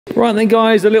Right then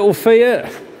guys, a little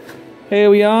Fiat. Here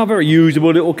we are, very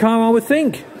usable little car I would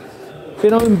think.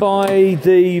 Been owned by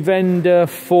the vendor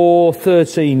for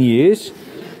 13 years.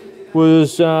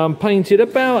 Was painted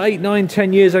about 8, 9,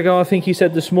 10 years ago, I think he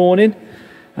said this morning.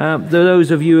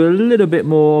 Those of you a little bit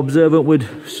more observant would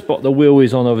spot the wheel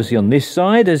is on, obviously on this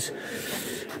side, as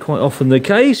quite often the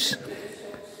case.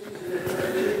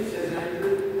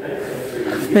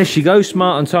 There she goes,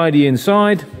 smart and tidy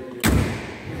inside.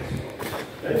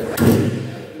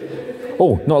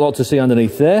 Oh, not a lot to see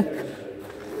underneath there,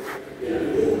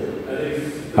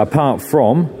 apart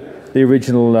from the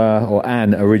original or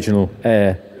an original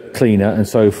air cleaner and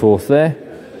so forth there.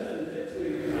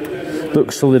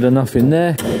 Looks solid enough in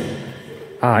there.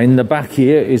 In the back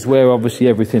here is where obviously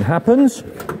everything happens.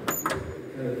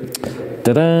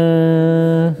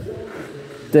 Ta-da!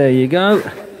 There you go.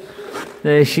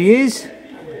 There she is.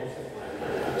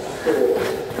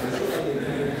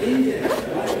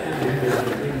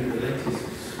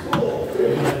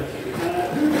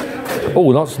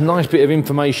 Oh, that's a nice bit of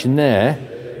information there.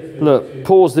 Look,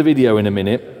 pause the video in a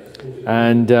minute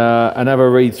and have a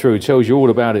read through. It tells you all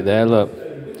about it there. Look,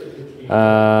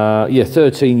 yeah,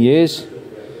 13 years.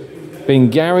 Been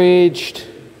garaged.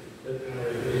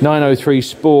 903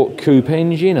 Sport Coupe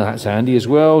engine. Oh, that's handy as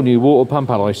well. New water pump,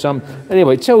 alloy sump.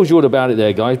 Anyway, it tells you all about it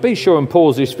there, guys. Be sure and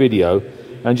pause this video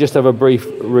and just have a brief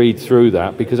read through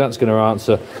that, because that's going to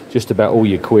answer just about all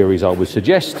your queries, I would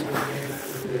suggest.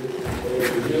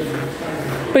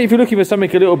 But if you're looking for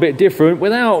something a little bit different,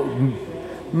 without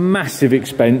massive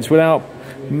expense, without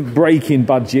breaking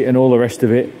budget and all the rest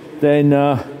of it, then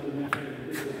the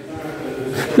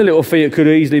little Fiat could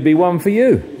easily be one for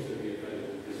you.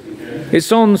 It's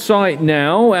on site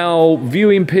now. Our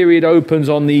viewing period opens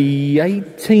on the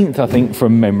 18th, I think,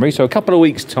 from memory. So a couple of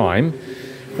weeks' time,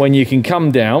 when you can come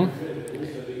down,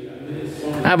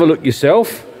 have a look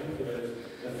yourself,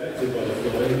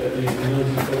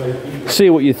 see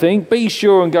what you think. Be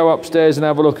sure and go upstairs and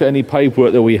have a look at any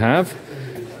paperwork that we have,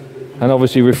 and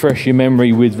obviously refresh your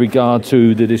memory with regard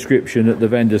to the description that the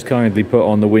vendors kindly put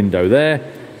on the window there.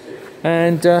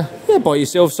 And yeah, buy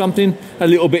yourself something a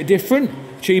little bit different,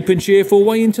 cheap and cheerful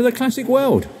way into the classic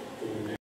world.